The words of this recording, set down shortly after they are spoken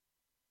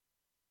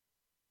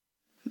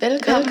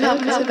Velkommen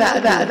til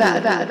Værd.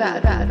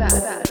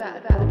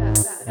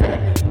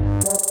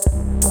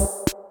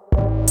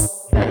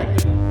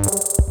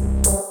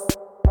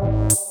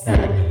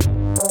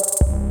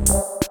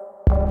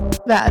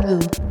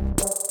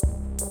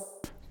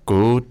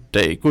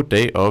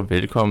 Goddag og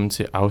velkommen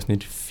til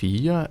afsnit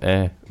 4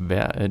 af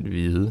Værd at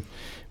vide.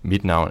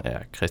 Mit navn er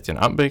Christian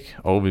Ambæk,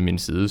 og ved min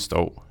side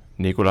står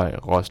Nikolaj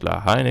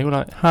Rosler. Hej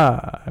Nikolaj.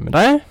 Hej med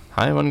dig.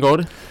 Hej, hvordan går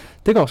det?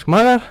 Det går sgu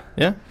meget godt.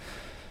 Ja.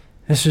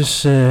 Jeg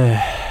synes, det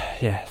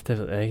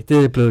ved jeg ikke.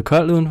 Det er blevet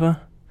koldt udenfor.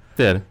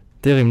 Det er det.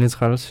 Det er rimelig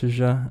træls, synes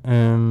jeg.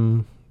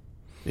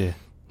 Ja.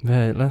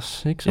 Hvad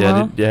ellers? Ikke så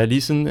meget? Ja,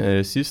 lige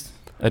siden sidst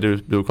er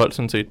det blevet koldt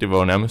sådan set. Det var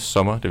jo nærmest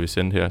sommer, da vi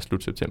sendte her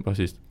slut september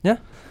sidst. Ja.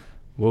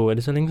 Wow, er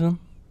det så længe siden?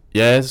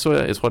 Ja, det så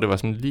jeg. Jeg tror, det var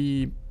sådan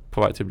lige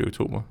på vej til at blive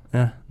oktober.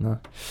 Ja, nå.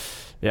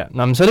 Ja,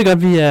 nå, men så er det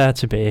godt, vi er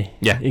tilbage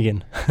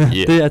igen. Yeah.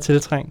 Det er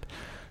tiltrængt.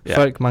 Ja.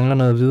 Folk mangler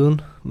noget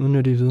viden,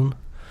 udnyttig viden.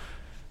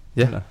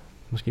 Ja. Eller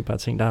måske bare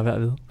ting, der er værd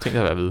at vide. Tænk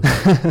dig at være ved.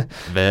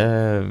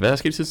 Hvad er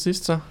sket siden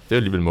sidst så? Det er jo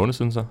alligevel en måned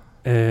siden så.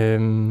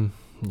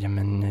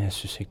 Jamen, jeg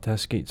synes ikke, der er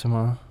sket så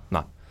meget.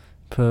 Nej.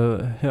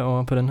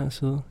 Herovre på den her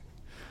side.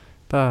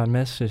 Bare en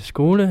masse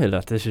skole,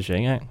 eller det synes jeg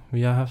ikke engang.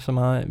 Vi har haft så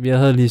meget. Vi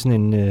havde lige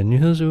sådan en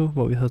nyhedsuge,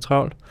 hvor vi havde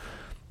travlt.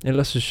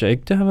 Ellers synes jeg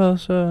ikke, det har været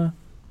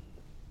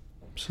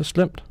så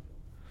slemt.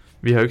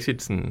 Vi har jo ikke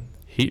set sådan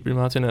helt vildt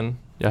meget til hinanden.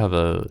 Jeg har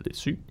været lidt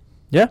syg.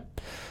 Ja.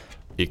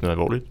 Ikke noget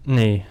alvorligt.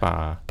 Nej.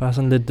 Bare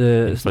sådan lidt...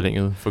 en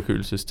forlænget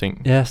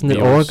forkølelsesting. Ja, sådan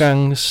lidt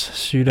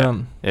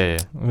overgangssygdom. Ja.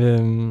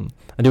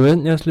 Og det er jo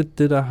egentlig også lidt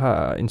det, der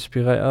har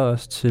inspireret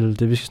os til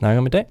det, vi skal snakke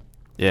om i dag.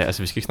 Ja,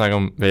 altså vi skal ikke snakke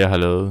om, hvad jeg har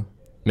lavet,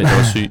 mens jeg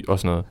var syg og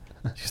sådan noget.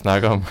 Vi skal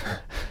snakke om...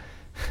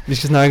 Vi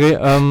skal snakke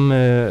om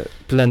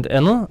blandt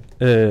andet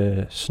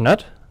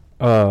snot,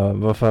 og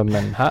hvorfor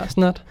man har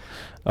snot.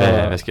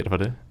 Hvad sker der for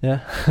det? Ja,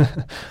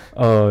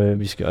 og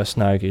vi skal også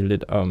snakke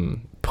lidt om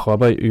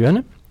propper i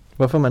ørerne.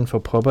 Hvorfor man får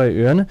propper i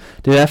ørerne.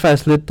 Det er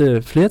faktisk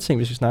lidt flere ting,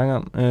 vi skal snakke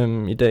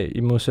om i dag, i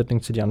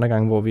modsætning til de andre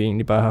gange, hvor vi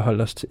egentlig bare har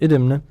holdt os til et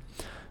emne.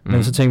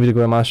 Men så tænkte vi, det kunne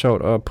være meget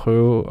sjovt at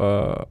prøve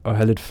at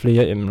have lidt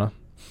flere emner.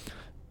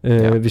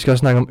 Vi skal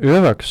også snakke om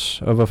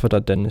ørevoks, og hvorfor der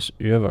dannes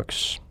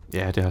ørevoks.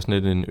 Ja, det har sådan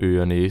lidt en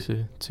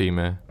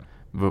øre-næse-tema.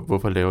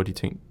 Hvorfor laver de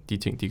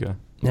ting, de gør?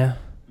 Ja.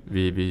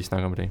 Vi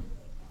snakker om i dag.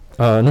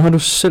 Og nu har du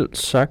selv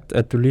sagt,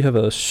 at du lige har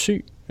været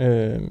syg,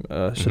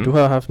 så du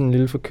har haft en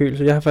lille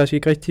forkølelse. Jeg har faktisk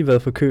ikke rigtig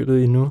været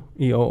forkølet endnu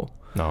i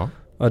år. Nå.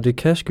 Og det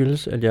kan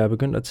skyldes, at jeg er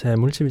begyndt at tage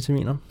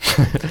multivitaminer.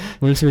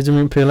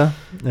 Multivitaminpiller.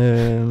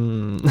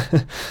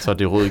 Så er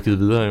det råd givet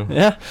videre jo.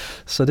 Ja,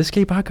 så det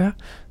skal I bare gøre.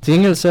 Til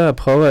gengæld så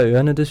propper i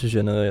ørerne, det synes jeg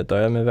er noget, jeg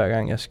døjer med hver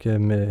gang jeg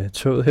skal med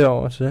toget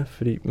herover til.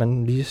 Fordi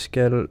man lige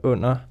skal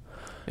under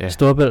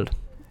Storebælt.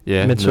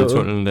 Ja, med toget.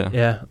 Tunnelen der.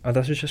 Ja, og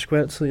der synes jeg sgu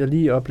altid, jeg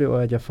lige oplever,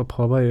 at jeg får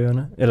propper i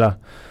ørerne. Eller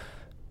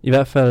i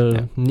hvert fald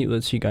 9 ud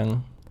af 10 gange.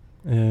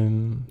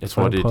 Jeg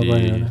tror, det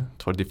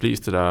er de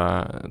fleste,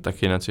 der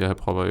kender til at have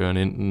propper i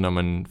ørerne, enten når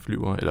man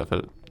flyver, eller i hvert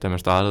fald da man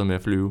startede med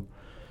at flyve,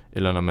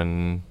 eller når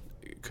man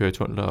kører i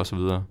tunneler og så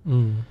videre.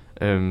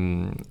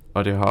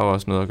 Og det har jo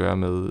også noget at gøre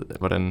med,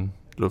 hvordan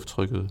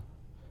lufttrykket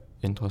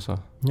ændrer sig.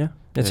 Ja,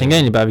 jeg tænker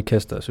egentlig bare, at vi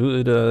kaster os ud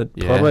i det, og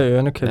propper i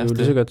ørerne kan vi jo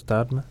lige så godt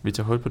starte med. Vi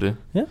tager hul på det.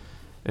 Ja.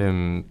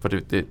 For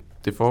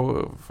det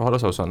forholder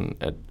sig jo sådan,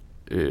 at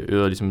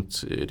øret er ligesom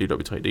delt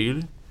op i 3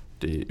 dele.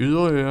 Det er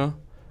ydre øre,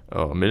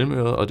 og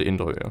mellemøret, og det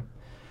indre øre.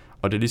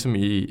 Og det er ligesom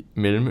i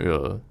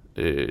mellemøret,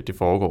 det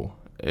foregår,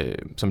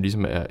 som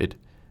ligesom er et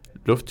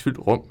luftfyldt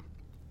rum,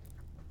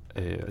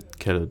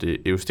 kaldet det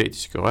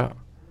eustatiske rør,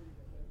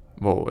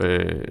 hvor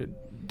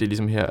det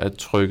ligesom her er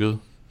trykket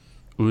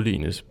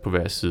udlignes på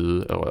hver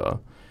side af røret.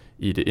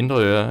 I det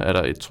indre øre er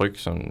der et tryk,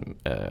 som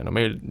er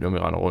normalt, når vi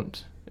render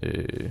rundt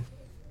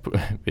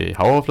ved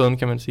havoverfladen,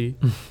 kan man sige.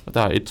 Og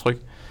der er et tryk.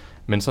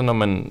 Men så når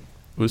man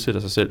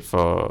udsætter sig selv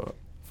for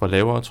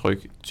lavere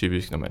tryk,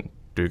 typisk når man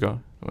dykker,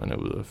 når man er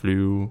ude at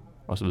flyve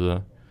osv.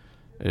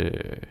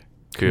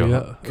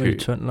 Kører i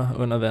tunneler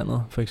under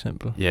vandet, for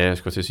eksempel. Ja, jeg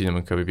skulle til at sige, når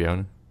man kører i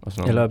bjergene. Og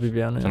sådan eller op i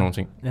bjergene, sådan nogle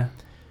ting. Ja.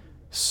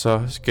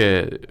 Så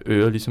skal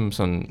øret ligesom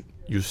sådan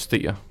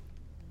justere.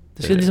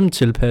 Det skal ligesom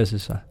tilpasse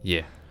sig.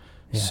 Yeah.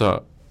 Ja. Så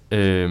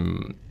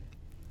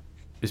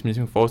hvis man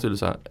ligesom forestiller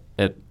sig,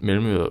 at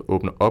mellemøret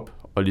åbner op,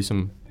 og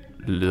ligesom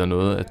leder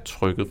noget af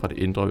trykket fra det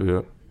indre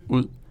øre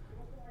ud,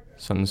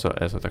 sådan så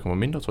altså, der kommer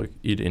mindre tryk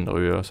i det indre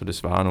øre, så det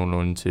svarer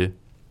nogenlunde til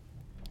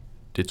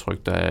det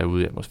tryk, der er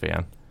ude i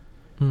atmosfæren.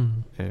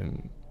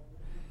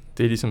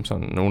 Det er ligesom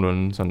sådan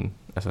nogenlunde sådan,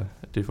 altså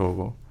det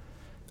foregår.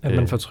 At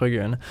man får tryk i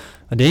ørerne.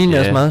 Og det er egentlig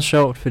også meget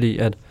sjovt, fordi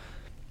at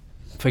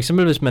for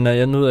eksempel hvis man er,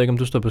 jeg ved ikke om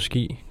du står på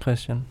ski,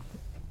 Christian.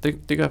 Det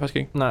gør jeg faktisk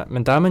ikke. Nej,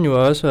 men der er man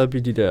jo også oppe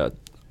i de der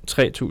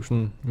 3.000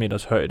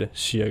 meters højde,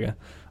 cirka.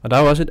 Og der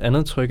er jo også et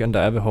andet tryk, end der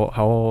er ved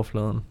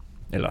havoverfladen.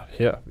 Eller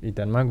her i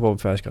Danmark, hvor vi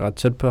faktisk er ret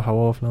tæt på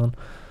havoverfladen.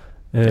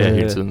 Ja,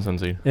 hele tiden sådan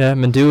set. Ja,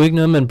 men det er jo ikke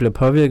noget, man bliver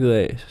påvirket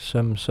af,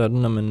 som sådan,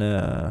 når man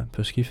er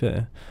på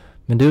skiferie.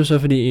 Men det er jo så,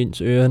 fordi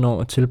ens ører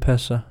når at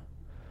tilpasse sig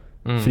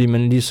Fordi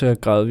man lige så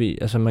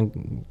gradvist, altså man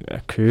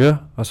kører,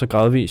 og så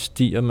gradvist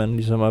stiger man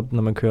ligesom op,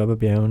 når man kører op ad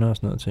bjergene og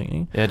sådan noget ting,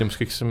 ikke? Ja, det er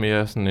måske ikke så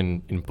mere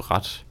sådan en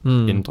bræt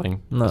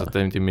ændring. Nej. Altså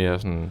det er mere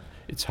sådan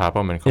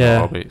etapper, man kommer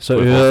op af. Så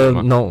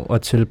øret når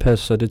at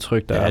tilpasse sig det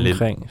tryk, der er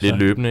omkring. Lidt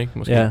løbende, ikke?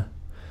 Måske. Ja.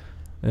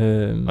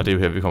 Og det er jo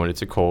her, vi kommer lidt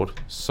til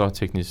kort. Så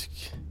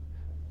teknisk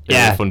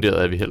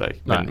funderet er vi heller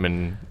ikke.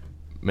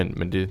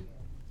 Men det...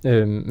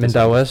 men der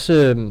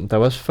er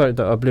jo også folk,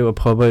 der oplever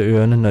propper i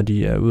ørerne, når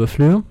de er ude at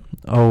flyve,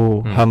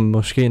 og har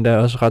måske endda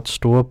også ret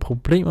store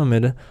problemer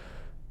med det.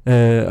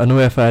 Og nu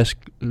er jeg faktisk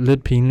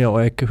lidt pinlig over,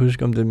 at jeg ikke kan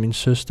huske, om det er min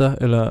søster,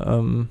 eller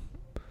om...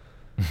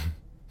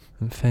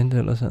 Hvad fanden det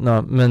ellers er?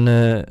 Nå, men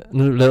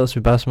nu lader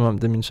vi bare som om,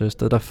 det er min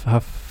søster, der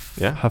har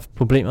haft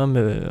problemer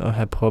med at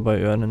have propper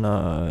i ørerne,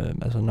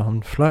 når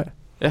hun fløj.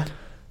 Ja.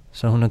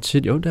 Så hun har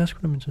tit... Jo, det er sgu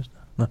da min søster.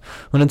 Nå.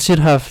 Hun har tit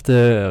haft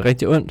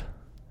rigtig ondt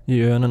i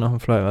ørerne, når hun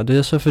fløj, og det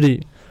er så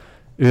fordi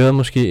øret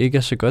måske ikke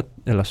er så godt,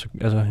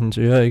 eller hendes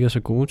ører ikke er så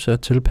gode til at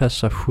tilpasse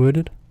sig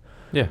hurtigt.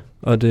 Ja.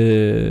 Og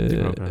det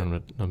kan nok være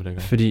noget med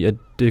det. Fordi at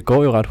det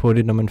går jo ret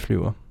hurtigt, når man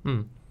flyver.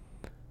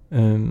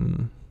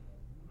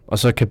 Og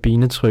så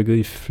kabinetrykket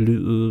i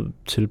flyet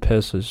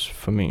tilpasses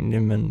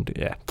formentlig, men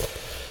ja.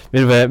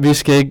 Ved du hvad, vi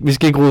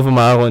skal ikke rode for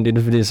meget rundt i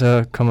det, fordi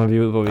så kommer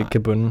vi ud, hvor vi ikke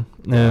kan bunde.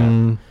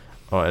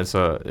 Og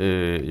altså,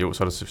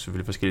 så er der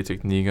selvfølgelig forskellige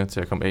teknikker til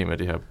at komme af med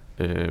det her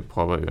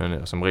propper i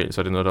ørerne, og som regel,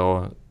 så er det noget,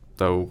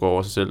 der jo går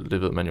over sig selv,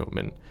 det ved man jo,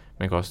 men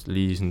man kan også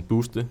lige sådan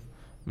booste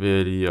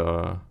ved lige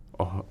at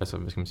altså,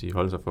 hvad skal man sige,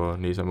 holde sig for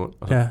næse og mund,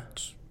 og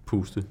så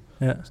puste,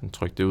 sådan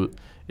trykke det ud,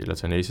 eller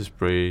tage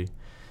næsespray,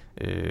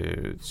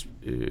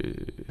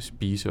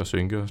 spise og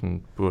synke, og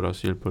sådan burde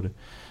også hjælpe på det.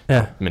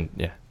 Ja. Men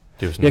ja,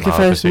 det er jo sådan en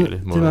meget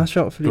basale måde. Det er meget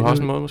sjovt, fordi... Du har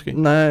også en måde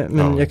måske? Nej,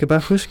 men jeg kan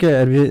bare huske,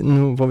 at vi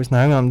nu, hvor vi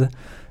snakker om det,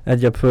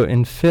 at jeg på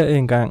en ferie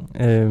engang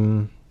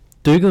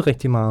dykkede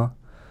rigtig meget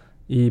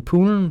i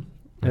poolen,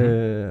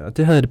 og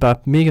det havde jeg det bare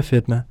mega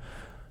fedt med.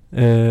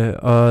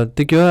 Og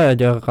det gjorde,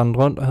 at jeg rendte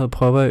rundt og havde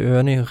propper i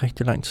ørerne i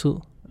rigtig lang tid.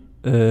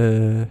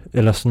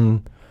 Eller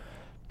sådan...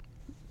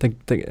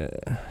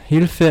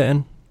 hele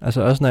ferien,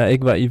 altså også når jeg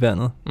ikke var i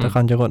vandet, der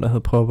rendte jeg rundt og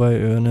havde propper i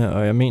ørerne,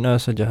 og jeg mener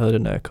også, at jeg havde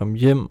den, da jeg kom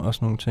hjem og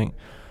sådan nogle ting.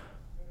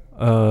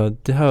 Og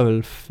det har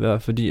vel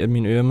været fordi, at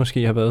mine ører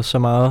måske har været så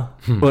meget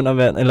under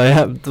vand, eller jeg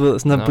har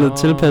blevet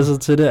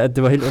tilpasset til det, at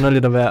det var helt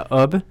underligt at være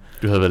oppe.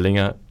 Du havde været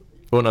længere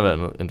under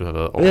vandet, end du havde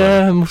været over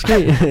vandet. Ja, måske.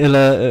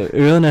 Eller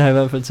ørerne har i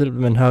hvert fald til,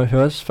 men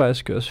har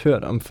faktisk også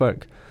hørt om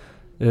folk,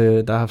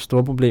 der har haft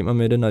store problemer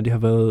med det, når de har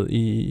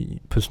været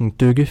på sådan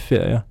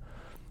dykkeferier,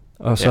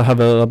 og så har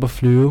været oppe at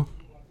flyve,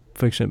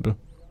 for eksempel.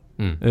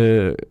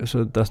 Så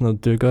der er sådan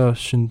noget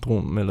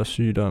dykkersyndrom, eller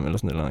sygdom, eller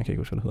sådan noget, jeg kan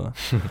ikke huske, hvad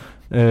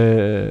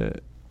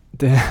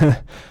det hedder.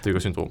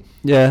 Dykkersyndrom.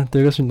 Ja,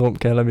 dykkersyndrom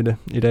kalder vi det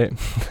i dag.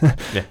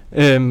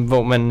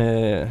 Hvor man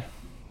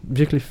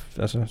virkelig,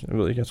 altså jeg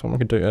ved ikke, jeg tror man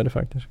kan dø af det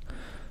faktisk.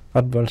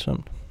 Ret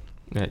voldsomt.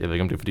 Ja, jeg ved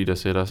ikke om det er fordi der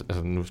sætter,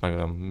 altså nu snakker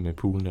jeg om med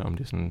poolen der, om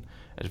det er sådan,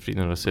 er det fordi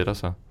når der sætter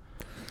sig,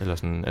 eller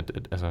sådan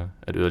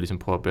at øret ligesom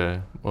prøver at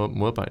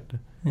modarbejde det.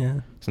 Ja.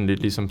 Sådan lidt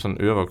ligesom sådan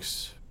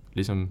ørevoks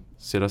ligesom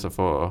sætter sig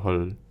for at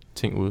holde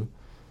ting ude.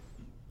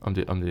 Om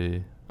det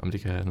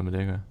kan have noget med det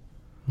at gøre.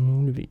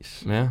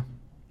 Muligvis. Ja.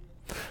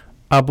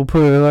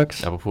 Apropos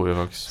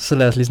ørevoks. Så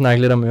lad os lige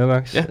snakke lidt om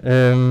ørevoks. Ja.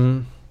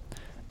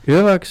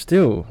 Ørevoks, det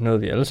er jo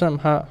noget, vi alle sammen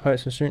har,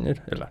 højst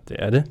sandsynligt. Eller det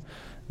er det.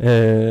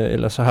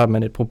 Eller så har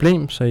man et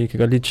problem, så I kan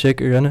godt lige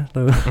tjekke ørerne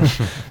derude.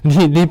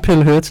 lige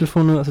pille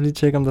høretelefonen ud, og så lige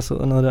tjekke, om der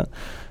sidder noget der.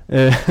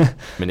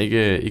 Men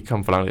ikke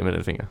komme for langt med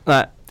den finger.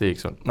 Nej. Det er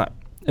ikke sundt. Nej.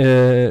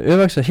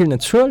 Ørevoks er helt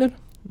naturligt.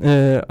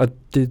 Og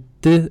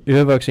det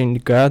ørevoks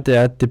egentlig gør, det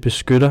er, at det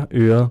beskytter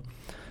øret.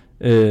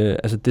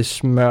 Altså det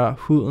smører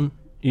huden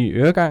i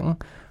øregangen,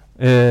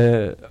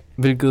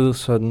 hvilket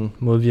sådan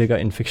modvirker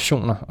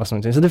infektioner og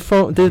sådan noget. Så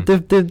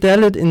det er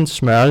lidt en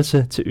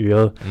smørelse til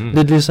øret.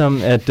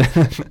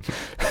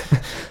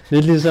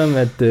 Lidt ligesom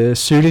at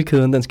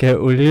cykelkæden den skal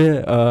have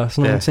olie og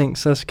sådan nogle ting,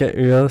 så skal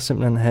øret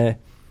simpelthen have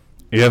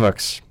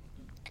ørevoks.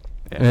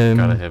 Ja,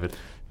 gotta have it.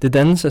 Det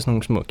dannes af sådan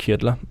nogle små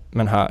kirtler,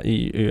 man har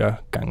i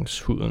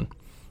øregangshuden.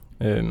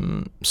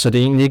 Så det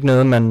er egentlig ikke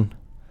noget, man...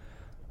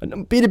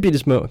 Nogle bitte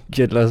små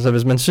kirtler, så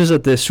hvis man synes,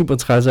 at det er super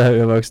træls at have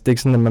ørevoks, det er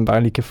ikke sådan, at man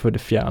bare lige kan få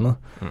det fjernet.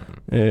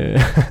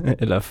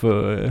 Eller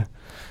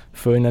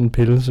få en eller anden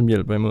pille, som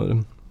hjælper imod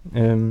det.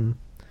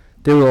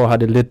 Derudover har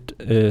det lidt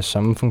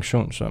samme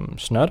funktion som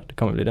snot, det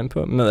kommer vi lidt an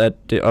på, med at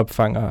det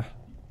opfanger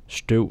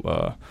støv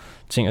og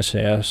ting og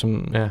sager,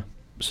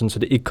 sådan, så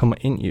det ikke kommer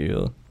ind i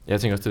øret.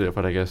 Jeg tænker også, det er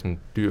derfor, der ikke er sådan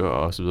dyr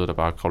og så videre, der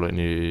bare kravler ind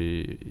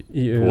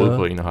i hovedet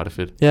på en og har det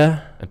fedt. Ja.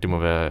 At det må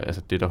være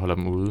altså det, der holder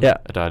dem ude. Ja.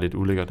 At der er lidt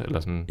ulækkert, eller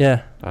sådan. Ja.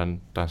 Der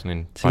er sådan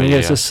en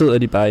barriere. Så sidder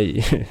de bare i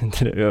det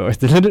der ørevoks.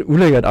 Det er lidt et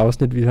ulækkert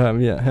afsnit, vi har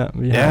her.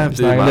 Vi har det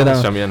er meget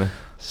charmerende.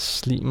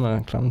 Slim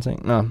og klamme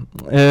ting. Nå.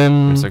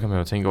 Men så kan man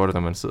jo tænke over det,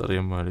 når man sidder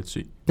derhjemme og er lidt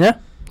syg. Ja.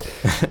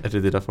 At det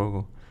er det, der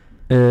foregår.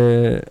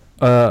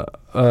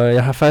 Og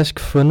jeg har faktisk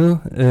fundet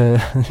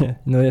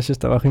noget, jeg synes,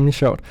 der var rimelig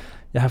sjovt.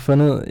 Jeg har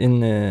fundet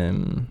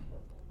en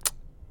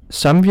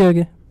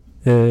samvirke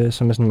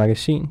som er sådan et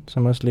magasin,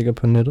 som også ligger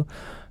på nettet,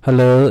 har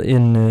lavet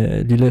en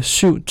lille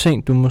 7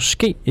 ting, du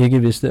måske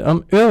ikke vidste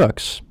om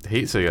ørevoks.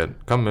 Helt sikkert.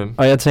 Kom med dem.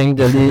 Og jeg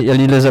tænkte, jeg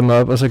lige læser dem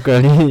op, og så gør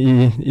jeg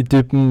lige i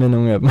dybden med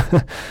nogle af dem.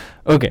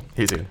 Okay.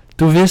 Helt sikkert.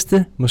 Du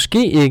vidste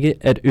måske ikke,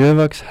 at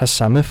ørevoks har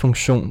samme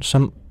funktion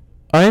som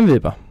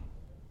øjenvipper.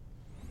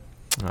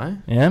 Nej.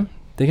 Ja,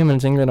 det kan man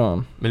tænke lidt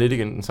over. Men lidt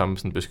igen den samme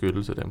sådan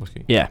beskyttelse der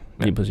måske. Ja,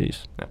 lige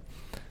præcis.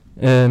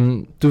 Ja.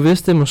 Du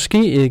vidste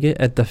måske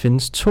ikke, at der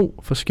findes 2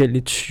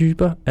 forskellige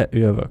typer af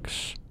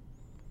ørevoks.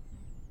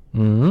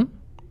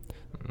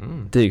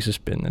 Det er ikke så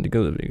spændende, det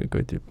gider vi ikke at gå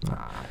i dybden.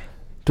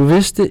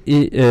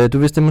 Du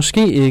vidste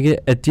måske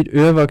ikke, at dit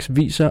ørevoks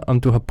viser,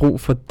 om du har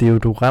brug for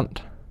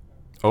deodorant.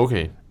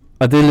 Okay.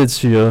 Og det er lidt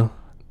syret.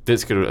 Det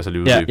skal du altså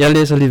lige uddybe. Ja, jeg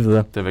læser lige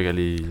videre. Det vil jeg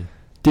lige...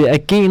 Det er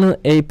genet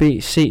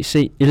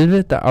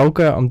ABCC11, der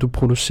afgør, om du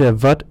producerer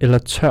vådt eller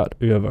tørt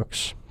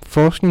ørevoks.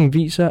 Forskning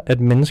viser, at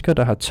mennesker,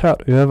 der har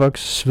tørt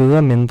ørevoks,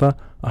 sveder mindre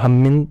og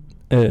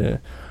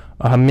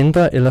har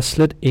mindre eller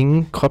slet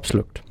ingen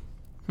kropslugt.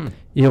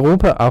 I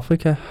Europa og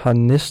Afrika har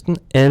næsten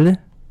alle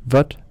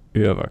vådt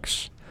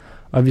ørevoks,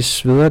 og vi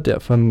sveder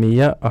derfor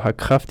mere og har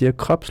kraftigere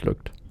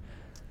kropslugt.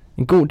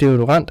 En god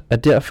deodorant er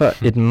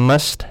derfor et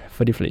must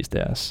for de fleste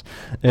af os.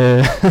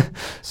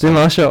 Det er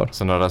meget sjovt.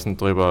 Så når der sådan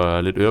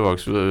drypper lidt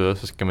ørevoks ud af øret,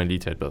 så skal man lige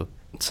tage et bad.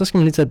 Så skal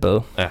man lige tage et bad.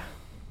 Ja,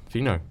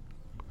 fint nok.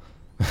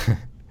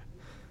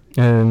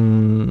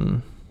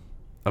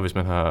 Og hvis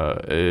man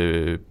har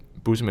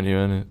bussemænd i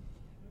ørerne,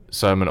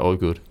 så er man all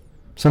good.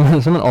 Så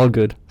er man all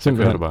good. Så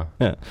kører du bare.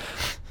 Ja.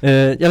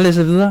 Jeg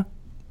læser videre.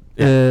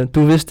 Ja.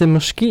 Du vidste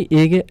måske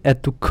ikke,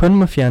 at du kun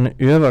må fjerne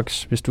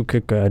ørevoks, hvis du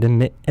kan gøre det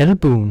med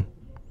albuen.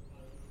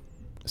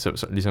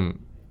 Så ligesom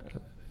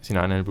sin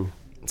egen albue?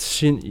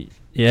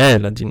 Ja,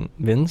 eller din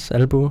vens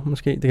albue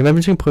måske. Det kan være,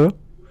 vi skal prøve.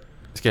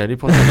 Skal jeg lige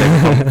prøve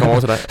at komme over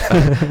til dig?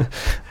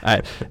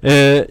 Nej.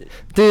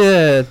 Det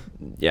er...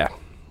 Ja.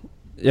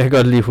 Jeg kan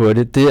godt lige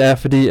hurtigt. Det er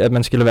fordi, at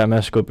man skal lade være med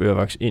at skubbe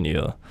ørevoks ind i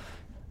øret.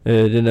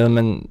 Det er noget,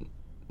 man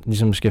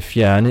ligesom skal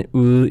fjerne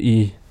ude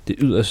i det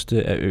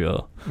yderste af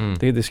øret.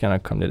 Det skal jeg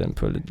nok komme lidt ind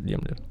på lige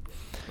om lidt.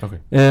 Okay.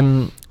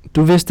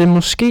 Du vidste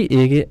måske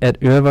ikke, at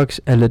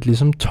ørevoks er lidt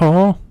ligesom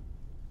tårer.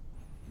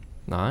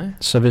 Nej.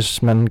 Så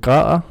hvis man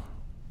græder,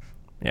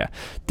 ja,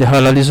 det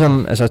holder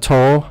ligesom, altså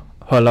tårer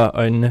holder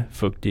øjnene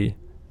fugtige,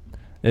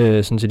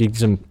 sådan så de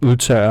ligesom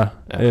udtørrer,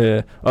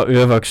 ja. Og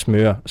ørevoks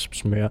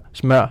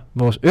smør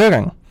vores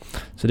øregang.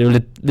 Så det er jo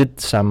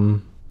lidt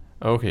samme.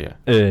 Okay,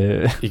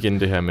 ja. Igen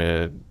det her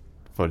med,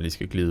 for at lige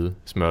skal glide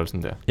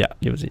smørelsen der. Ja,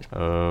 lige præcis.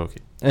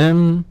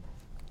 Okay.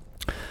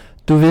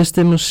 Du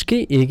vidste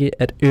måske ikke,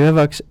 at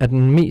ørevoks er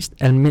den mest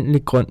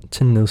almindelige grund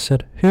til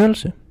nedsat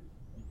hørelse.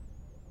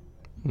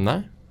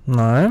 Nej. Det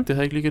har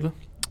jeg ikke lige gættet.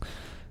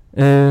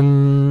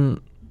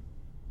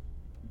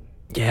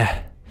 Ja.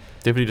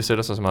 Det er fordi, det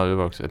sætter sig så meget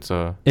ørevoks, at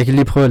så... Jeg kan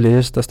lige prøve at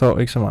læse, der står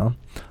ikke så meget.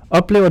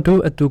 Oplever du,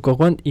 at du går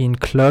rundt i en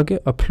klokke,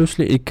 og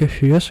pludselig ikke kan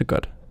høre så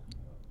godt,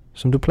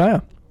 som du plejer?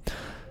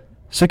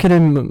 Så kan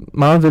det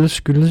meget vel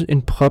skyldes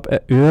en prop af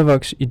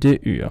ørevoks i det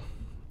øre.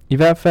 I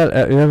hvert fald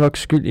er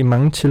ørevoks skyld i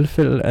mange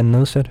tilfælde af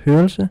nedsat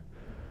hørelse.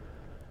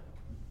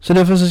 Så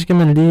derfor så skal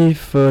man lige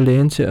få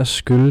lægen til at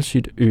skylle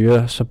sit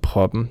øre, så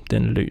proppen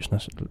den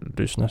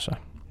løsner sig.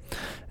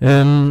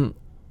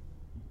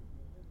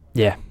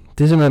 Ja,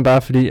 det er simpelthen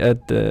bare fordi,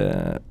 at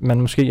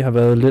man måske har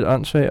været lidt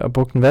åndssvag og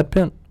brugt en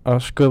vatpind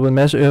og skubbet en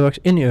masse ørevoks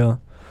ind i øret.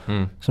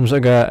 Som så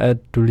gør, at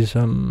du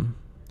ligesom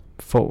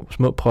får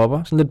små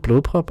propper, sådan lidt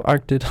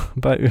blodprop-agtigt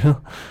bare i øret.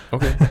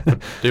 Okay,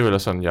 det er vel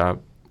også sådan, jeg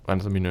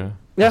renser mine ører.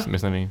 Ja, med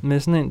sådan en. Med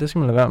sådan en, det skal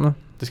man lade være med.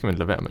 Det skal man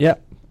lade være med? Ja.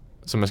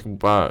 Så man skal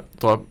bare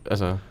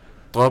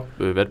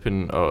droppe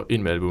vatpinden og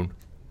ind med albuen?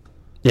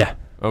 Ja.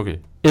 Okay.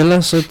 Eller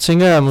så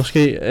tænker jeg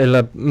måske,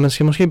 eller man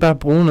skal måske bare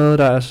bruge noget,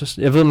 der er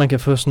så, jeg ved, man kan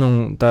få sådan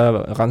nogle,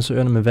 der renser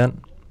ørerne med vand.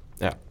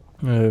 Ja.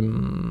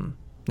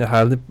 Jeg har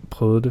aldrig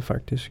prøvet det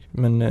faktisk,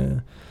 men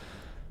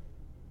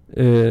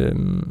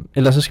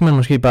eller så skal man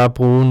måske bare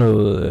bruge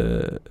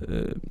noget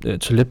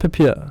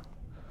toiletpapir,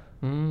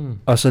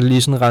 og så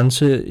lige sådan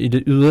rense i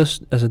det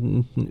yderste, altså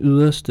den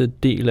yderste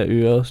del af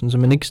øret, sådan, så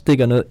man ikke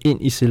stikker noget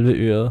ind i selve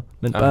øret,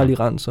 men bare lige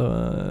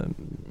renser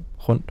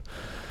rundt.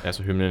 Ja,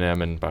 så hymnen er, at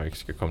man bare ikke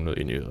skal komme noget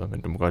ind i øret,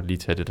 men du må godt lige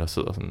tage det, der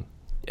sidder sådan.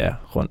 Ja,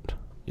 rundt.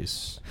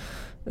 Yes.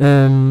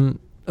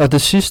 Og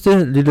det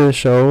sidste lille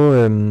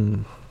sjove,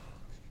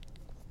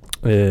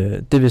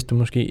 det vidste du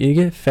måske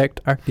ikke,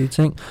 fact-agtige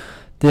ting,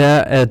 det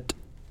er, at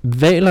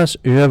hvalers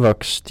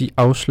ørevoks, de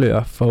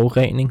afslører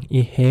forurening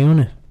i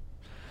havene.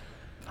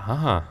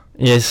 Aha.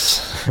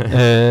 Yes.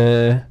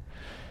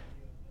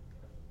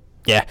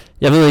 Ja,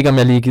 jeg ved ikke, om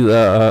jeg lige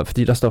gider,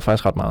 fordi der står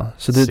faktisk ret meget.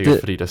 Så det, sikkert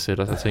fordi der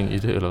sætter sig ting i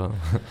det, eller hvad?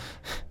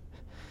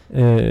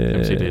 Kan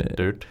man sige, det er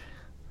dirt?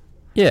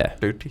 Ja. Yeah.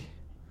 Dirty.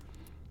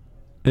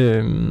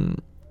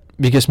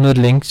 Vi kan smide et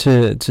link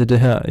til det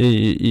her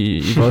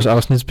i vores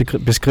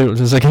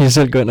afsnitsbeskrivelse, så kan I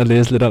selv gå ind og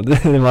læse lidt om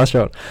det. Det er meget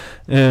sjovt.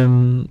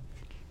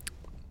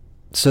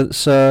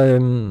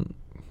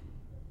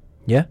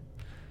 Ja.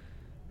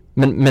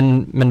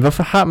 Men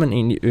hvorfor har man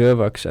egentlig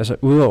ørevoks? Altså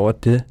udover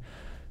det,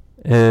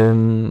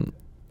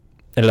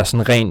 Eller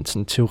sådan rent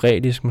sådan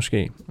teoretisk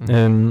måske.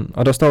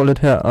 Og der står lidt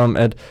her om,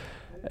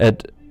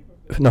 at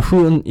når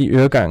huden i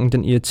øregangen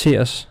den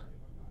irriteres,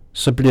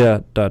 så bliver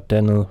der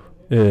dannet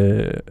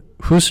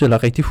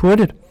hudceller rigtig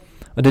hurtigt.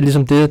 Og det er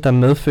ligesom det, der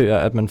medfører,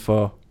 at man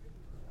får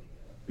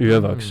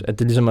ørevoks. At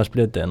det ligesom også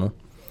bliver dannet.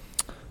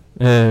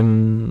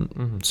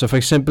 Så for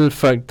eksempel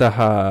folk, der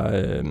har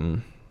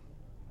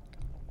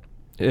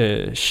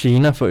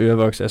gener for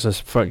ørevoks,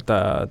 altså folk,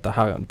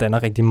 der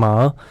danner rigtig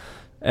meget,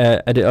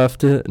 er det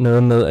ofte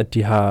noget med, at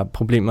de har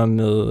problemer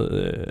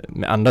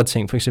med andre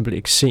ting, for eksempel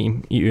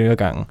eksem i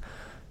øregangen,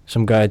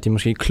 som gør, at de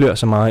måske klør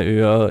så meget i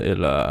øret,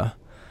 eller...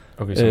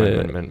 Okay,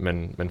 så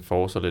man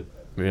får så lidt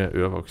mere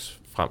ørevoks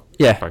frem,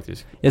 ja,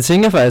 faktisk. Jeg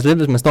tænker faktisk lidt,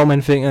 hvis man står med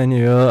en finger ind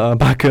i øret, og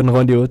bare kører den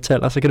rundt i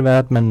 8-taller, så kan det være,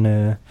 at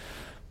man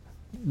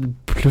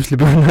pludselig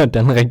begynder at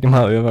danne rigtig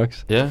meget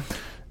ørevoks. Ja,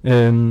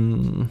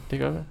 det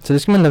gør det. Så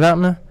det skal man lade være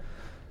med.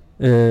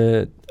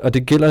 Og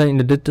det gælder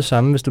egentlig lidt det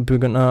samme, hvis du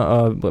begynder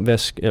at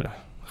vaske, eller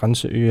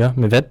rense ører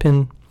med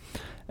vatpinde.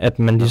 At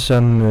man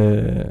ligesom,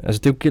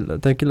 altså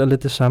der gælder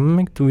lidt det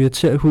samme, ikke? Du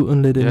irriterer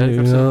huden lidt ind i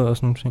øret og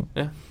sådan nogle ting.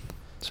 Ja.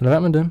 Så lad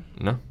være med det.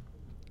 Nå.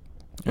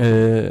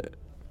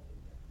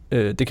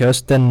 Det kan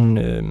også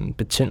danne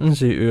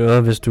betændelse i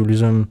øret, hvis du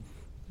ligesom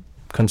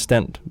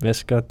konstant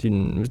vasker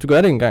hvis du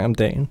gør det en gang om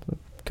dagen,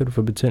 så kan du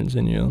få betændelse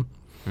ind i øret.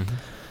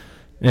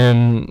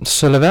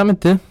 Så lad være med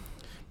det.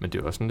 Men det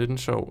er jo også sådan lidt en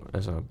sjov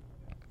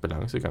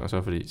balancegang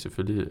så, fordi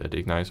selvfølgelig er det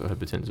ikke nice at have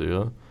betændelse i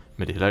øret,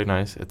 men det er heller ikke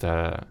nice, at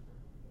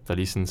der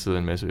lige sådan sidder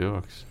en masse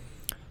ørevoks.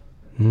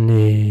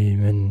 Nej,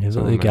 men jeg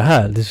ved ikke, jeg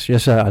har aldrig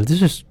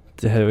synes,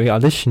 det har jo ikke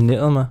aldrig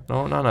generet mig.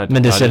 Nej.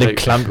 Men det ser lidt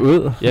klamt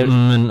ud. Ja,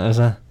 men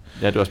altså...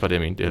 Ja, det er også bare det,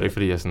 jeg mente. Det er heller ikke,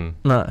 fordi jeg sådan...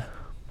 Nej.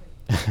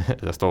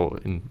 der står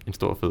en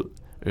stor fed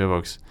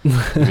ørevoks i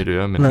mit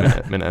øre,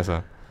 men altså...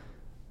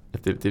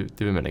 Det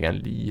vil man da gerne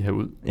lige have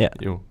ud. Ja.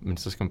 Jo, men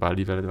så skal man bare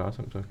lige være lidt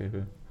varsom, så kan jeg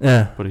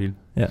høre på det hele.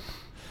 Ja.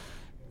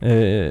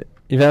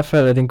 I hvert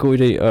fald er det en god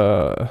idé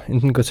at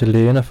enten gå til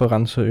lægen og få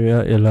renset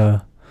ører, eller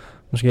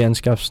måske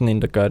anskaffe sådan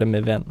en, der gør det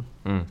med vand.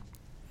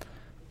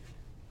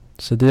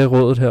 Så det er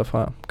rådet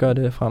herfra. Gør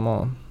det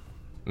fremover.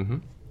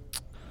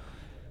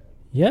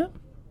 Ja.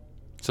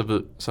 Så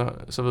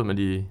ved man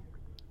lige...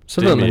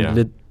 Så ved man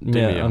lidt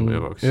mere om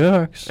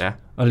ørevoks. Ja.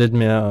 Og lidt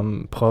mere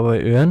om propper i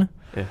ørerne.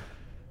 Ja.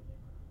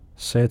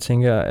 Så jeg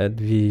tænker,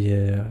 at vi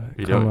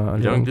kommer...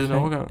 Vi laver en glidende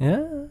overgang. Ja.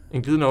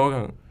 En glidende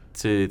overgang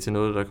til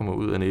noget, der kommer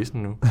ud af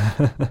næsen nu.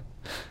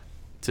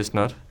 Til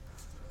snot.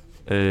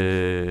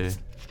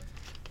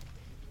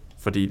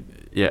 Fordi,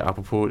 ja,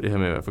 apropos det her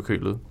med at være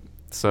forkølet,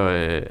 så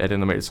er det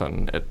normalt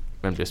sådan, at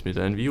man bliver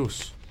smittet af en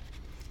virus.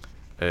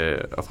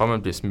 Og fra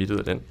man bliver smittet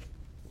af den,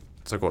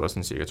 så går der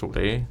sådan cirka 2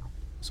 dage,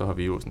 så har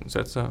virusen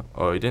sat sig,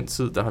 og i den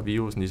tid, der har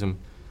virusen ligesom,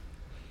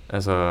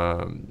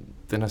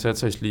 den har sat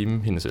sig i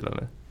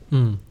slimhindecellerne,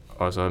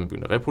 og så har den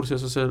begyndt at reproducere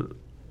sig selv,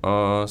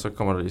 og så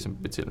kommer der ligesom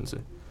betændelse,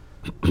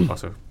 og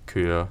så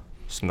kører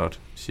snot,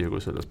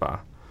 cirkus ellers bare.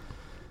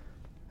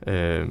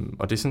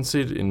 Og det er sådan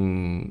set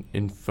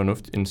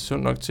en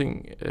sund nok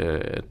ting,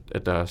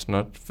 at der er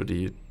snot,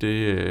 fordi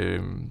det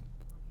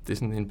er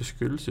sådan en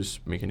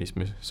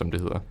beskyttelsesmekanisme, som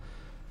det hedder,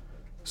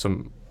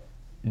 som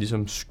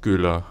ligesom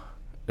skyller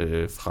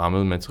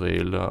fremmede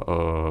materialer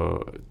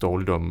og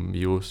dårligdom,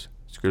 virus,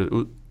 skyllet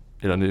ud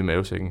eller ned i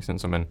mavesækken, sådan,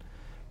 så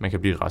man kan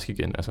blive rask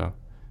igen. Altså,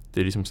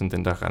 det er ligesom sådan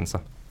den, der renser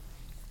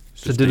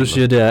systemet. Så det du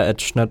siger, det er,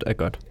 at snot er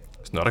godt?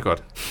 Snot er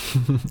godt.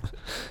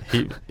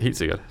 helt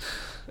sikkert.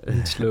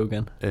 Et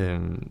slogan.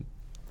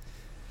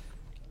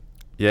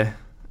 Ja.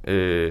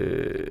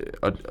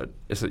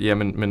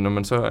 Men når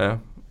man så er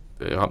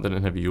ramt af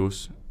den her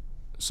virus,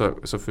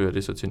 så fører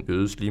det så til en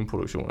øget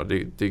slimproduktion, og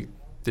det er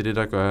det,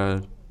 der gør,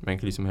 at man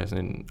kan ligesom have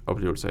sådan en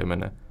oplevelse af, at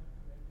man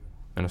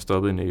er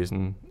stoppet i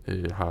næsen,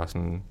 har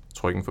sådan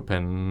trykken for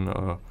panden,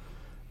 og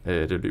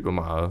det løber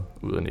meget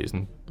ud af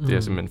næsen. Det er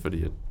simpelthen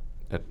fordi,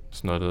 at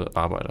snottet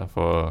arbejder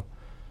for at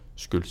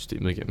skylde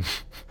systemet igennem.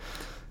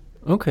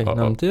 Okay,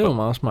 det er jo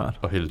meget smart.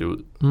 Og hælde det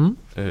ud.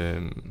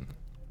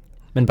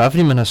 Men bare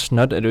fordi man har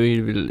snot, er det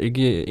jo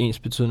ikke ens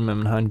betydende med, at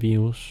man har en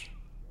virus?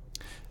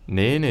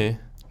 Nej,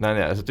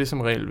 altså det er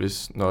som regel, hvis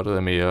snottet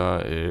er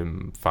mere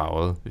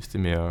farvet, hvis det er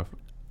mere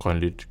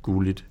grønligt,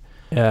 guligt,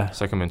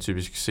 så kan man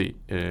typisk se,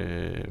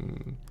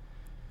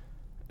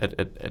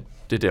 at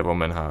det er der, hvor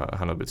man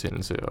har noget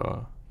betændelse,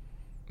 og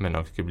man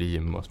nok skal blive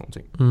hjemme og sådan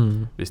nogle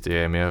ting. Hvis det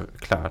er mere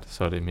klart,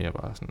 så er det mere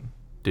bare sådan,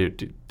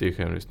 det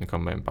kan jo næsten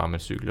komme med bare med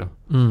cykler.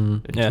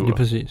 Ja, lige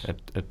præcis.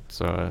 At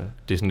så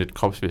det er sådan lidt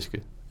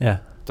kropsvæske,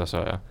 der så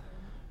er.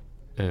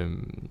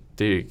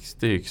 Det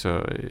er ikke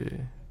så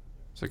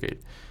galt.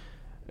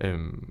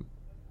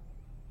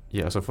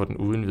 Og så for den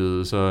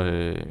uindvidede,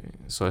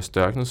 så er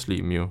størknet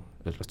slim jo,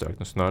 eller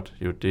størknet snot,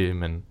 jo det,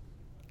 man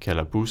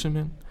kalder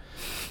bussemænd.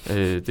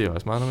 Det er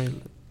også meget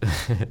normalt.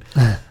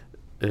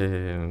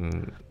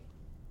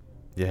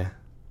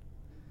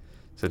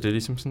 Så det er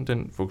ligesom sådan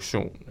den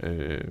funktion,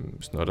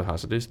 snottet har.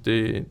 Så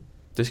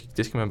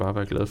det skal man bare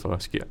være glad for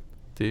at sker.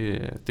 Det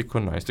er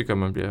kun nice. Det gør,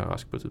 man bliver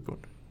rask på et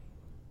tidspunkt.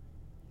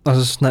 Og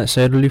så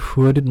sagde du lige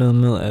hurtigt noget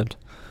med, at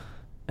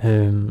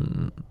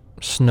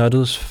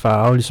snottets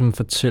farve ligesom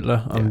fortæller,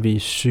 om vi er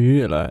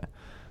syge eller ej.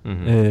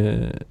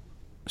 Mm-hmm.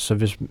 Så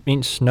hvis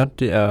ens snot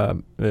det er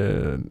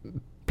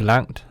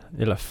blankt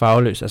eller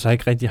farveløst, altså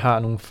ikke rigtig har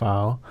nogen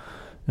farve,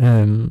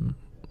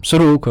 så er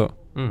du ok.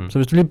 Mm. Så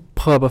hvis du lige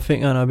propper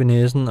fingeren op i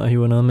næsen og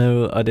hiver noget med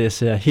ud, og det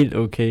ser helt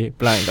okay,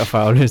 blankt og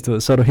farveløst ud,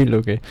 så er du helt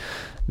okay.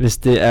 Hvis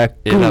det er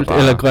gult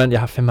eller grønt, jeg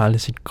har fandme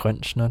aldrig set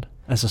grønt snot.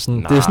 Altså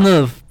sådan, det er sådan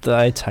noget, der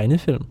er i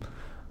tegnefilm.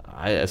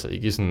 Nej, altså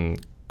ikke sådan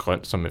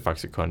grønt som med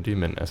Faxe Kondi,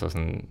 men altså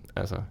sådan,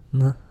 altså...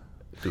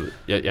 Du ved,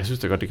 jeg synes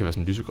da godt, det kan være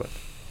sådan lysegrønt.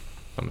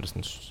 Når man er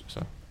sådan, så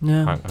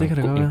det kan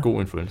det godt være. En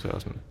god influencer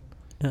og sådan.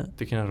 Ja.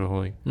 Det kender du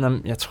overhovedet ikke. Nå,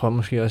 jeg tror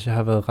måske også, jeg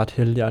har været ret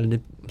heldig. Jeg aldrig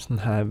sådan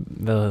har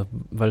været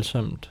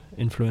voldsomt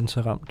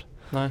influencer-ramt.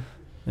 Nej.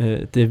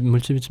 Det er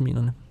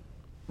multivitaminerne.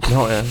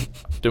 Nå ja,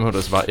 det må du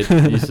altså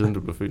bare lige siden du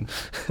blev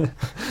født.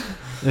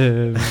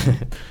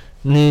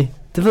 Nej,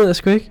 det ved jeg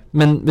sgu ikke.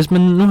 Men hvis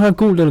man nu har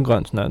gult eller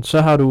grønt snart,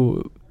 så har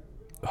du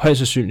højst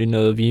sandsynligt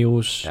noget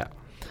virus. Ja.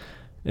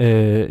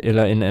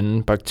 Eller en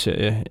anden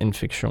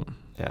bakterieinfektion.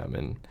 Ja,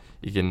 men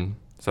igen,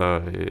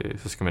 så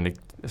skal man ikke...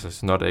 Altså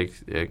snot er ikke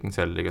en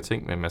særlig lækker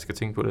ting, men man skal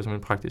tænke på det som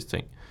en praktisk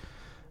ting.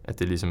 At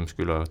det ligesom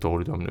skyller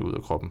dårligdommene ud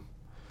af kroppen.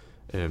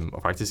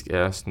 Og faktisk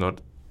er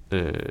snot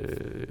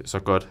så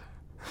godt,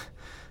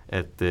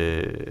 at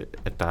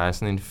der er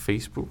sådan en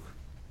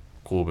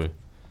Facebook-gruppe,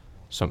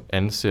 som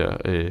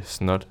anser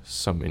snot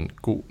som en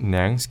god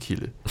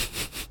næringskilde.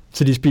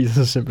 Så de spiser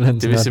så simpelthen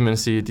snot? Det vil simpelthen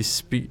sige, at de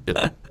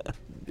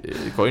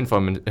går ind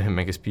for, at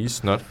man kan spise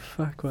snot.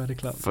 Fuck, hvor er det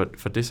klart.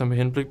 For det som er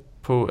henblik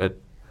på at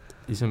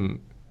ligesom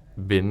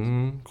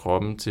vende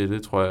kroppen til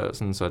det, tror jeg,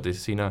 sådan, så det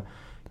senere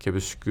kan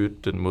beskytte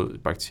den mod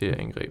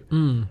bakterieangreb.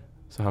 Mm.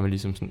 Så har man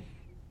ligesom sådan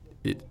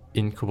et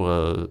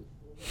inkorporeret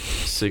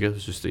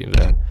sikkerhedssystem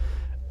der.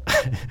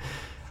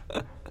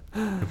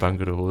 Nu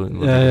banker du hovedet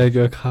ind. Ja, jeg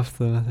gør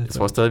kraftigt. Jeg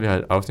tror stadig, vi har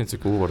et afsnit til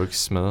gode, hvor du ikke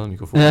smadrer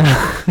mikrofonen. Ja.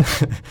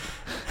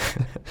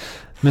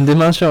 Men det er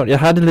meget sjovt. Jeg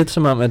har det lidt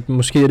som om, at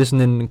måske er det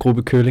sådan en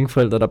gruppe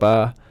kølingforældre, der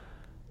bare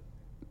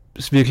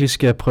virkelig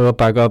skal prøve at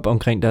bakke op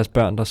omkring deres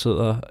børn, der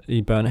sidder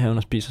i børnehaven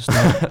og spiser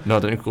snart. Nå,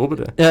 den gruppe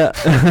der. Ja,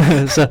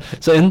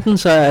 så enten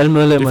så er alle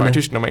medlemmerne... Det er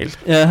faktisk normalt.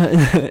 Ja,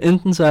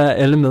 enten så er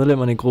alle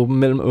medlemmerne i gruppen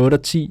mellem 8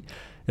 og 10,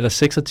 eller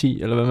 6 og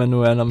 10, eller hvad man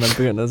nu er, når man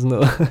begynder sådan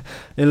noget.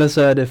 Eller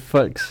så er det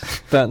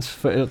børns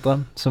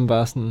forældre, som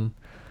bare sådan,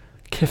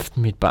 kæft,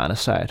 mit barn er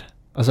sejt.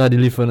 Og så har de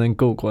lige fundet en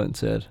god grund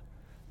til at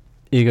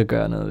ikke at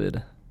gøre noget ved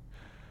det.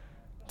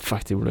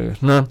 Fuck, det er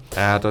ulykkes. Nå,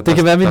 ja, det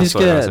kan være, vi lige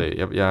skal... Altså,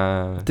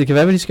 det kan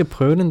være, vi lige skal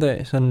prøve den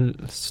dag. Sådan en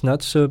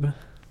snotsuppe.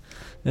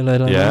 Eller et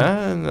eller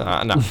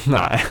andet.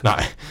 Ja,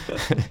 nej.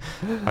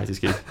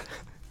 Faktisk ikke.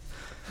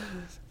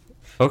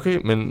 Okay,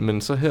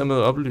 men så hermed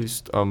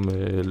oplyst om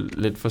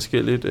lidt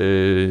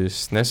forskelligt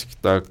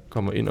snask, der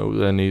kommer ind og ud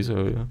af næse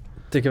og ører.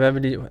 Det kan være, vi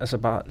lige, altså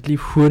bare lige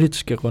hurtigt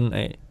skal runde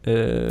af.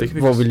 Det kan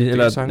hvor vi lige,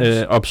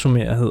 eller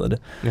opsummere hedder det.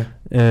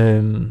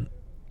 Ja.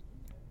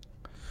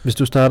 Hvis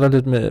du starter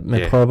lidt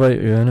med propper i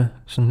ørerne,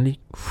 sådan lige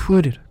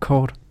hurtigt,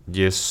 kort.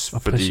 Yes,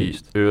 og fordi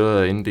præcist.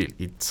 øret er inddelt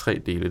i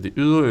 3 dele. Det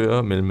ydre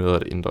øre, mellemøret og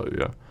det indre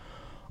øre.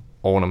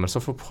 Og når man så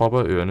får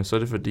propper i ørerne, så er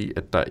det fordi,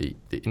 at der i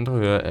det indre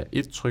øre er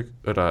et tryk,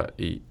 og der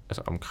i,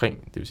 altså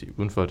omkring, det vil sige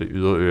uden for det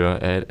ydre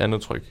øre, er et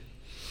andet tryk.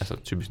 Altså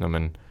typisk,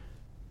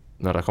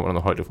 når der kommer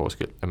noget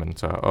højdeforskel, at man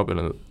tager op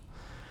eller ned.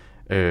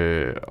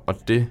 Og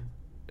det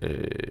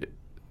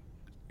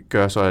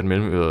gør så, at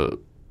mellemøret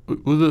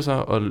udvider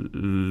sig og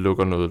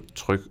lukker noget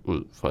tryk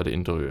ud fra det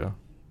indre øre.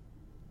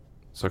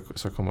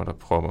 Så kommer der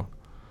propper.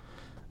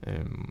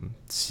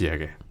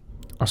 Cirka.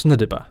 Og sådan er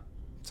det bare.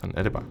 Sådan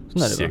er det bare.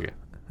 Sådan er det cirka.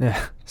 Bare. Ja,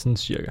 sådan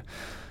cirka.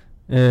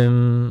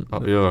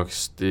 Og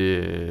ørevoks,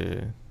 det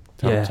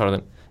tager du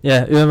den?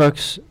 Ja,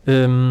 ørevoks.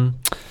 Hvad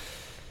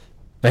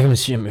kan man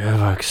sige om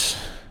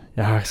ørevoks?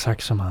 Jeg har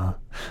sagt så meget.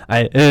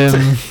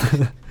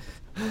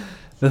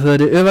 Hvad hedder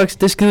det? Ørevoks,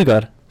 det er skide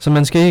godt. Så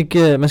man skal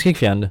ikke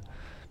fjerne det.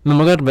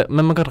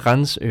 Man må godt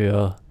rense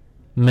øret.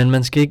 Men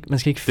man skal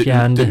ikke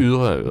fjerne det. Det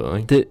ydre af øret,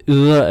 ikke? Det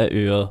ydre af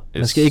øret. Yes.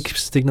 Man skal ikke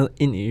stikke noget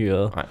ind i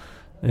øret. Nej.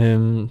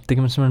 Det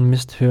kan man simpelthen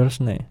miste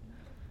hørelsen af.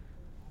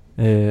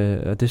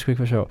 Og det skulle ikke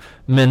være sjovt.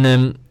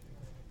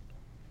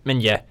 Men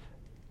ja.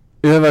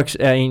 Ørevoks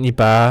er egentlig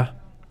bare...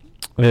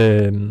 det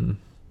er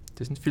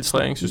sådan et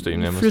filtreringssystem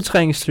nærmest.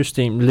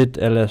 Filtreringssystem, lidt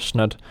a la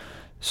snot.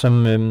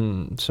 Som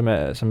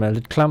er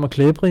lidt klam og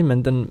klæbrig,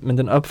 men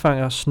den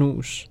opfanger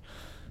snus,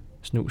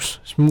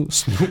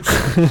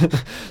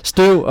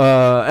 støv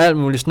og alt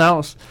muligt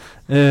snavs,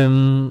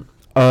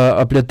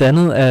 og bliver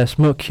dannet af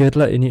små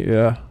kirtler inde i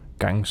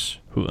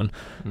øregangshuden.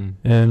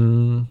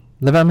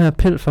 Lad være med at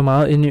pille for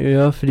meget ind i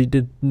øret, fordi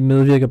det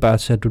medvirker bare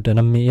til, at du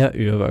danner mere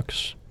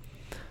ørevoks.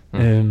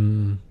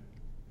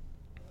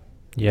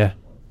 Ja.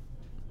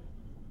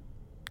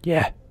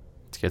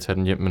 Skal jeg tage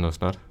den hjem med noget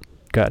snot?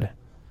 Gør det.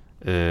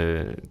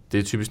 Det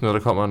er typisk noget,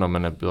 der kommer, når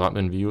man er blevet ramt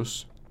af en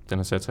virus. Den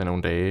har sat sig i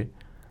nogle dage.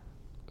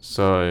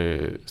 Så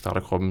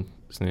starter kroppen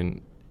sådan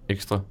en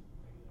ekstra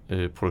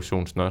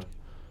produktionssnot,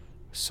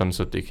 sådan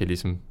så det kan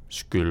ligesom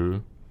skylle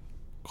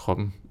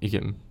kroppen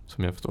igennem,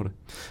 som jeg forstår det.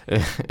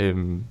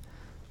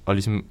 Og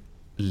ligesom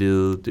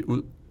lede det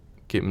ud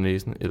gennem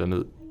næsen eller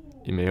ned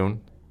i maven,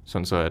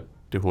 sådan så at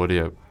det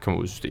hurtigere kommer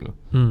ud i systemet.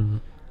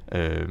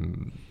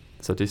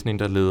 Så det er sådan en,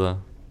 der leder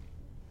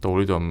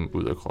dårligdommen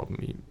ud af kroppen.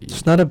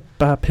 Snot er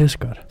bare pisse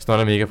godt. Snot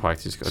er mega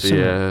praktisk, og det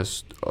er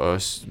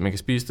også, man kan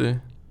spise det,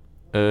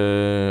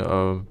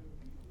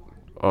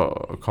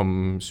 og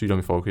komme sygdom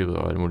i forkøbet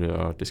og alt muligt,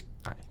 og det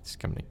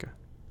skal man ikke gøre.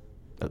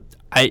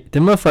 Ej,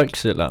 det må folk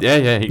selv om.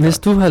 Ja, helt Hvis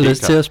klart. du har Helt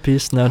lyst klart. til at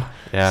spise snot,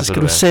 så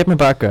skal du satme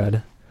bare gøre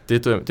det.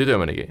 Det dør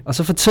man ikke af. Og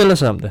så fortæl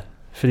os om det,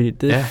 fordi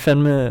det er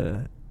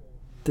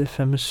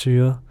fandme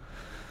syre.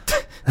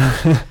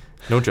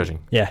 No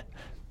judging. Ja.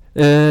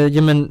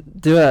 Jamen,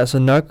 det var altså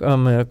nok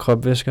om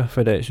kropvæsker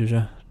for i dag, synes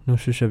jeg. Nu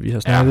synes jeg, vi har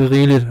snakket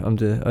rigeligt om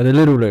det, og det er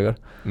lidt ulækkert.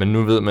 Men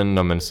nu ved man,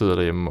 når man sidder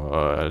derhjemme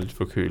og er lidt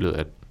forkølet,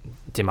 at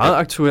det er meget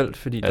aktuelt,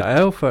 fordi der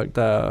er jo folk,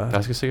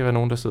 der skal sikkert være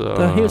nogen, der sidder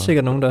Der er helt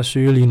sikkert nogen, der er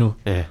syge lige nu.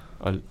 Ja,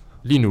 og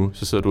lige nu,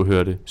 så sidder du og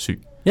hører det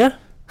syg. Ja,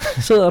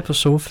 sidder på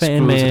sofaen Skud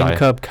til med en dig.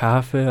 kop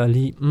kaffe og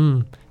lige,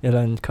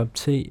 eller en kop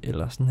te,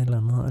 eller sådan et eller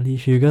andet, og lige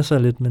hygger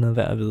sig lidt med noget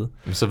værd at vide.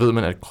 Men så ved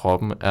man, at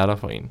kroppen er der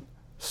for en.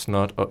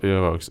 Snot og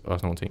ørevoks og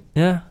sådan nogle ting.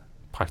 Ja.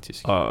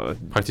 Praktisk. Og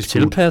praktisk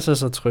tilpasser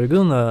sig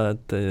trykket, når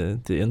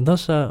det ændrer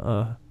sig,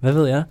 og hvad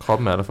ved jeg.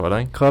 Kroppen er der for dig,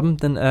 ikke? Kroppen,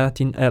 den er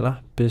din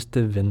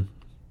allerbedste ven.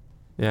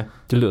 Ja.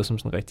 Det lyder som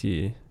sådan en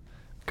rigtig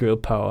girl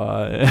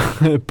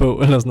power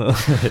bog eller sådan noget.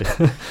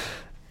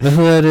 Hvad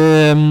hedder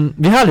det?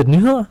 Vi har lidt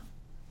nyheder.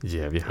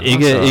 Ja, vi har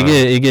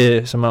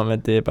ikke som om,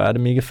 at det er bare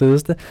det mega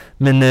fedeste.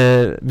 Men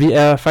vi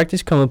er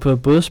faktisk kommet på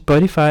både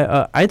Spotify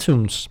og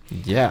iTunes.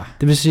 Ja. Yeah.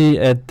 Det vil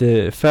sige,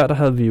 at før der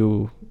havde vi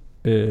jo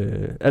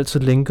altid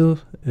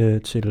linket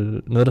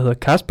til noget, der hedder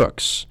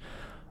Castbox.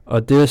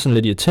 Og det er sådan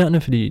lidt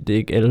irriterende, fordi det er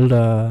ikke alle,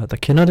 der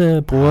kender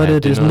det, bruger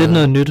det. Det er sådan lidt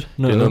noget nyt.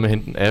 Det er noget med at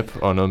hente en app,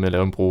 og noget med at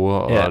lave en bruger,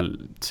 og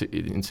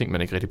en ting,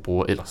 man ikke rigtig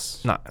bruger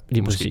ellers. Nej,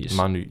 lige præcis.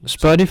 Meget ny.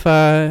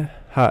 Spotify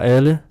har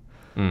alle,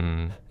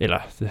 eller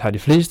det har de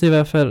fleste i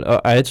hvert fald,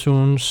 og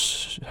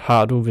iTunes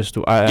har du, hvis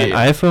du ejer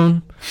en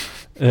iPhone.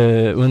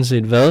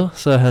 Uanset hvad,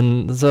 så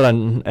er der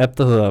en app,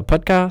 der hedder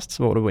Podcast,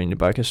 hvor du egentlig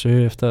bare kan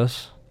søge efter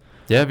os.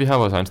 Ja, vi har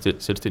vores egen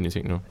selvstændige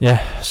ting nu. Ja,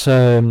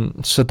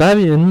 så der er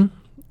vi inde,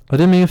 og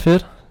det er mega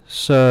fedt.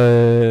 Så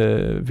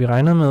vi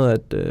regner med,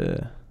 at...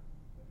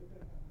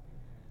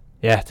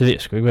 ja, det ved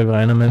jeg sgu ikke, hvad vi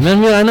regner med.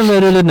 Men vi regner med,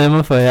 at det er lidt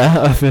nemmere for jer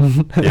at finde.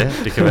 Ja,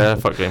 det kan være,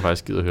 at folk rent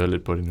faktisk gider høre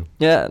lidt på det nu.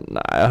 Ja,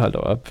 nej, hold da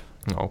op.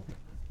 Nå.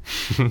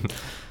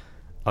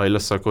 Og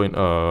ellers så gå ind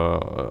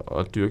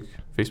og dyrke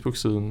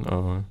Facebook-siden,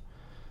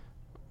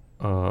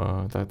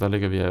 og der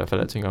lægger vi i hvert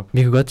fald alting op.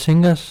 Vi kan godt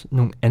tænke os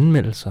nogle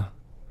anmeldelser.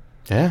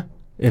 Ja.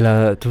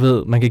 Eller, du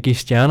ved, man kan give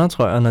stjerner,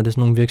 tror jeg, når det er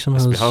sådan nogle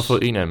virksomheder. Altså, vi har jo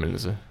fået en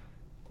anmeldelse.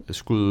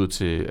 Skud ud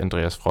til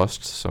Andreas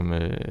Frost,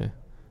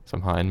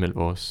 som har anmeldt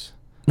vores...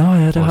 Nå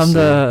ja, det er ham,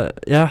 der...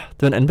 Ja,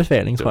 det var en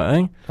anbefaling, tror jeg,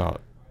 ikke?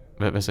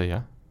 Nå, hvad sagde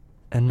jeg?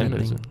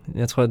 Anmeldelse.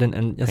 Jeg tror, det er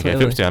en... Han gav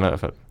 5 stjerner i hvert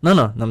fald.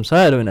 Nå, men så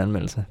er det jo en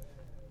anmeldelse.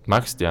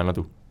 Max stjerner,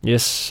 du.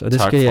 Yes, og det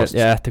tak, skal jeg... Frost.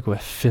 Ja, det kunne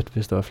være fedt,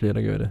 hvis der var flere,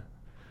 der gjorde det.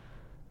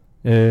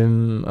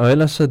 Og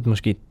ellers så er det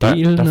måske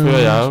del der noget.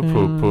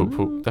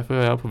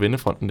 fører jeg jo på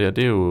vennefronten der.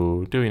 Det er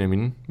jo en af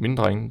mine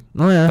drenge,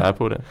 Nå, ja. der er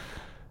på der.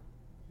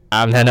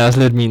 Men han er også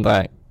lidt min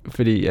dreng,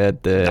 fordi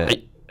at... Nej,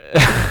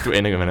 du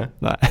aner ikke, hvad han er.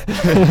 Nej.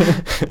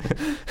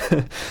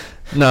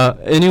 Nå,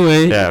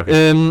 anyway. Ja,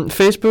 okay.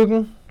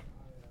 Facebooken,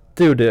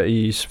 det er jo der,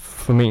 I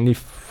formentlig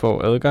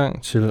får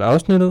adgang til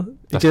afsnittet.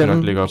 Der skal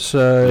nok ligge op.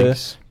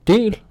 Så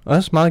del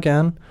også meget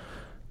gerne.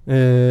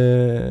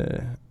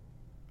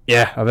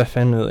 Ja, og hvad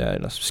fanden ved jeg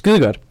ellers. Skide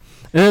godt.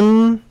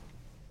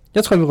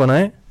 Jeg tror, vi runder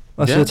af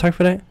og siger tak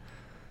for i dag.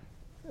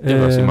 Det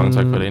vil også sige mange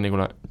tak for i dag,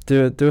 Nikolaj.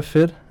 Det var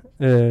fedt.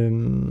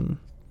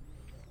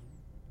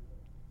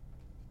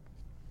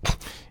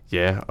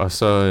 Ja, og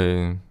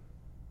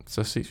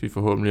så ses vi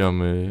forhåbentlig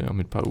om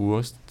et par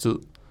ugers tid.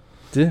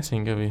 Det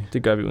tænker vi.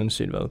 Det gør vi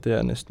uanset hvad. Det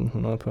er næsten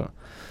 100 på.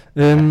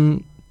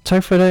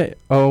 Tak for i dag.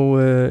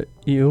 Og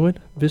i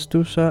øvrigt, vidste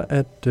du så,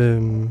 at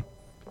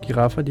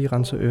giraffer, de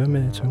renser ører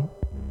med tungen?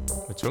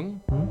 Med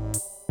tungen? Mm.